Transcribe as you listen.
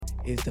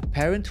if the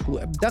parent who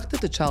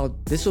abducted the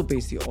child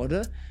disobeys the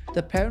order,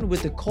 the parent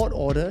with the court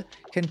order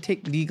can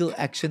take legal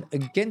action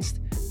against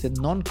the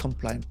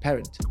non-compliant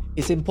parent.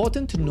 It's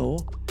important to know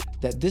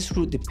that this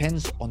route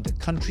depends on the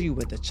country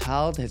where the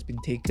child has been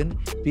taken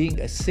being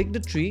a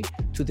signatory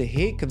to the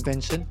Hague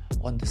Convention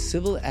on the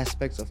Civil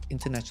Aspects of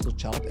International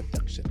Child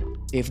Abduction.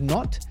 If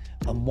not,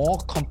 a more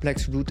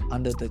complex route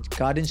under the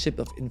Guardianship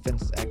of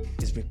Infants Act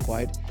is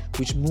required,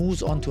 which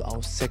moves on to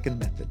our second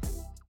method.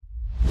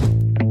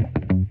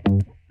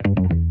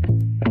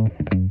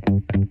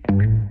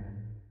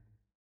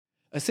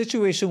 A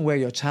situation where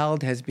your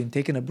child has been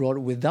taken abroad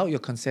without your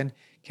consent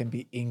can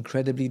be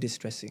incredibly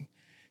distressing.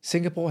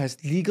 Singapore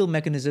has legal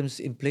mechanisms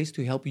in place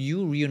to help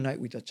you reunite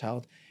with your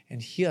child,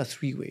 and here are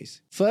 3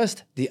 ways.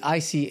 First, the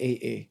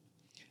ICAA.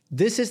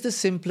 This is the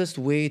simplest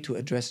way to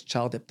address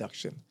child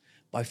abduction,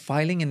 by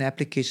filing an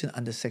application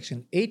under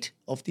Section 8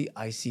 of the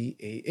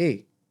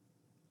ICAA.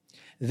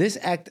 This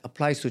act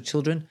applies to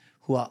children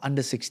who are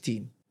under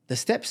 16. The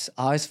steps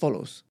are as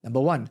follows.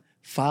 Number 1,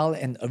 file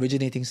an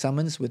originating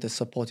summons with a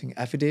supporting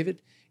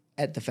affidavit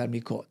at the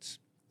family courts.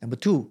 Number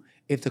 2,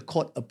 if the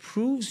court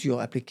approves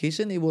your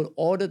application, it will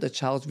order the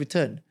child's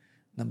return.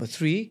 Number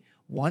 3,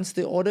 once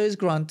the order is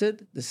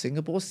granted, the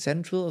Singapore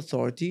Central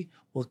Authority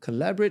will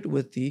collaborate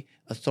with the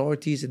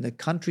authorities in the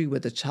country where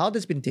the child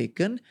has been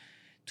taken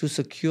to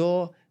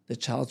secure the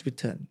child's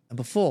return.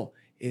 Number 4,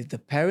 if the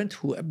parent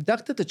who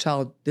abducted the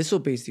child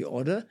disobeys the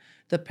order,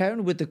 the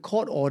parent with the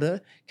court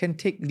order can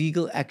take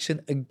legal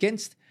action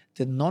against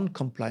the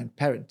non-compliant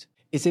parent.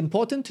 It's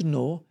important to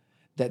know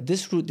that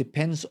this route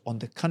depends on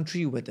the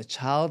country where the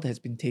child has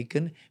been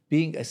taken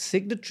being a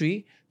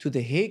signatory to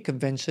the Hague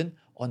Convention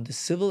on the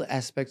Civil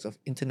Aspects of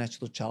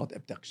International Child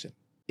Abduction.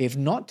 If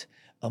not,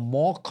 a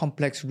more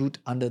complex route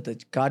under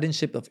the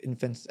Guardianship of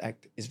Infants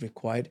Act is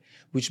required,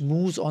 which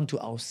moves on to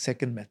our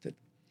second method.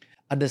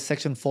 Under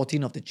Section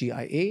 14 of the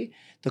GIA,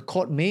 the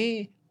court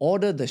may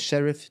order the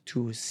sheriff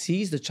to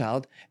seize the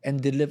child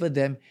and deliver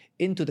them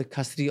into the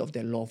custody of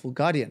their lawful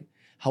guardian.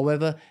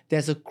 However,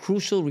 there's a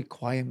crucial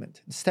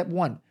requirement. Step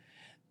 1,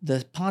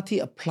 the party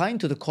applying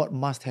to the court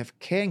must have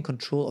care and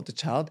control of the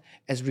child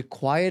as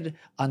required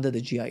under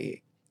the GIA.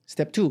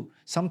 Step 2,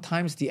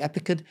 sometimes the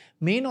applicant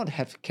may not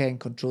have care and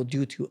control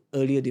due to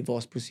earlier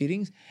divorce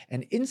proceedings,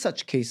 and in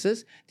such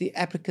cases, the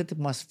applicant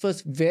must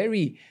first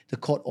vary the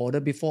court order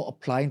before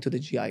applying to the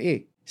GIA.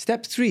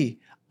 Step 3,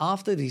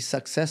 after the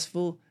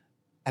successful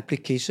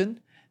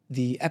application,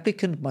 the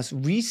applicant must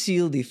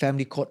reseal the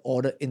family court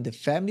order in the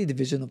family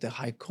division of the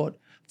High Court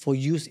for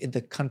use in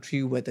the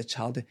country where the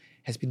child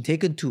has been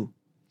taken to.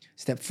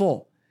 Step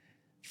 4,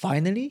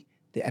 finally,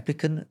 the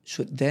applicant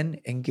should then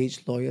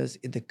engage lawyers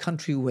in the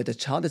country where the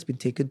child has been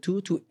taken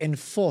to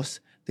enforce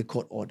the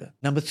court order.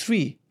 Number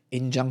 3,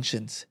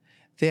 injunctions.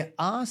 There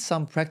are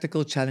some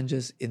practical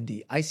challenges in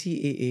the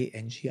ICAA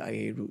and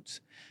GIA routes,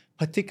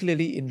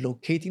 particularly in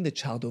locating the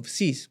child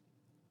overseas.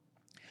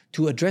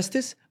 To address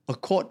this, a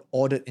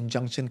court-ordered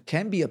injunction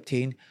can be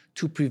obtained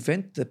to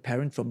prevent the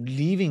parent from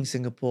leaving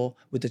Singapore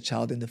with the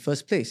child in the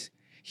first place.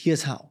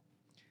 Here's how.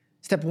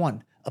 Step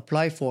 1,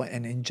 apply for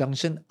an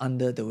injunction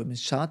under the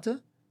Women's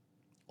Charter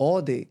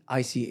or the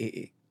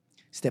ICAA.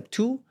 Step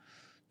 2,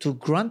 to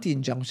grant the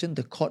injunction,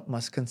 the court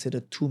must consider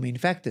 2 main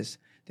factors.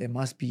 There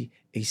must be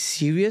a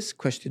serious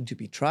question to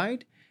be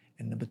tried,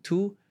 and number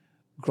 2,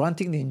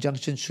 granting the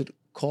injunction should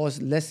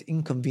cause less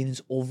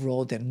inconvenience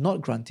overall than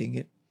not granting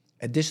it.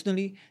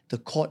 Additionally, the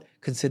court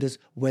considers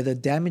whether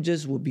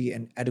damages will be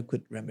an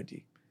adequate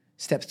remedy.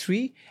 Step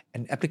 3,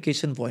 an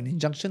application for an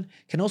injunction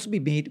can also be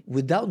made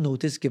without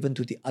notice given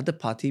to the other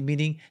party,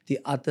 meaning the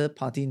other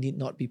party need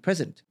not be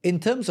present. In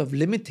terms of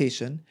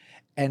limitation,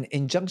 an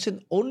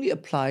injunction only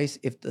applies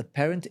if the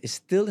parent is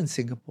still in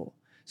Singapore.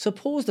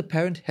 Suppose the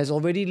parent has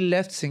already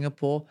left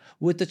Singapore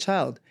with the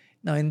child.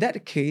 Now, in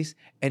that case,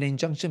 an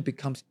injunction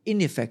becomes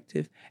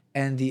ineffective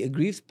and the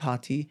aggrieved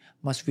party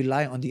must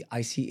rely on the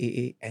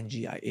ICAA and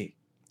GIA.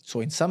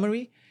 So in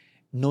summary,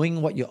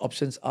 knowing what your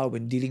options are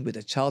when dealing with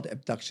a child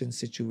abduction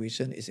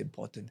situation is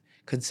important.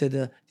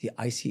 Consider the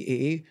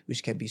ICAA,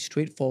 which can be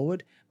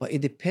straightforward, but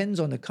it depends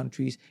on the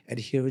country's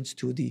adherence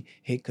to the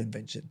Hague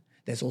Convention.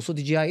 There's also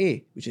the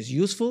GIA, which is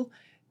useful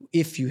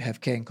if you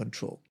have care and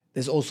control.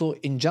 There's also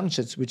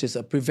injunctions, which is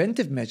a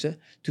preventive measure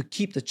to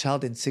keep the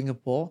child in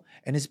Singapore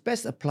and is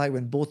best applied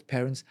when both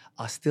parents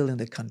are still in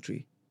the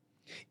country.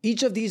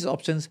 Each of these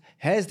options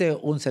has their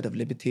own set of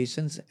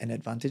limitations and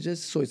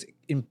advantages, so it's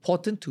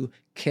important to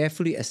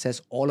carefully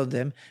assess all of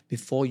them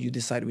before you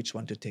decide which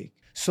one to take.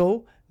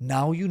 So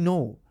now you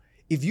know.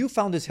 If you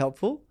found this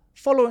helpful,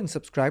 follow and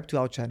subscribe to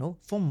our channel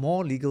for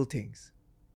more legal things.